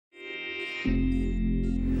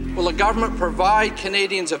Will the government provide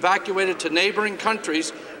Canadians evacuated to neighbouring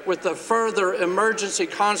countries with the further emergency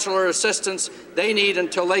consular assistance they need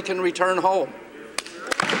until they can return home?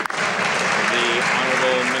 The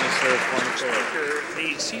Honourable Minister of Foreign Affairs.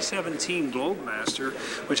 The C-17 Globemaster,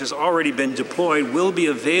 which has already been deployed, will be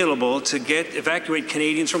available to evacuate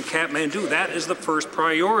Canadians from Kathmandu. That is the first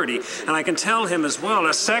priority. And I can tell him as well,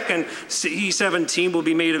 a second C-17 will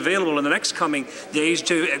be made available in the next coming days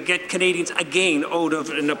to get Canadians again out of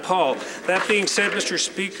Nepal. That being said, Mr.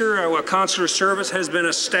 Speaker, a consular service has been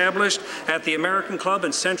established at the American Club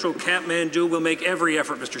in central Kathmandu. We'll make every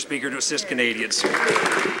effort, Mr. Speaker, to assist Canadians.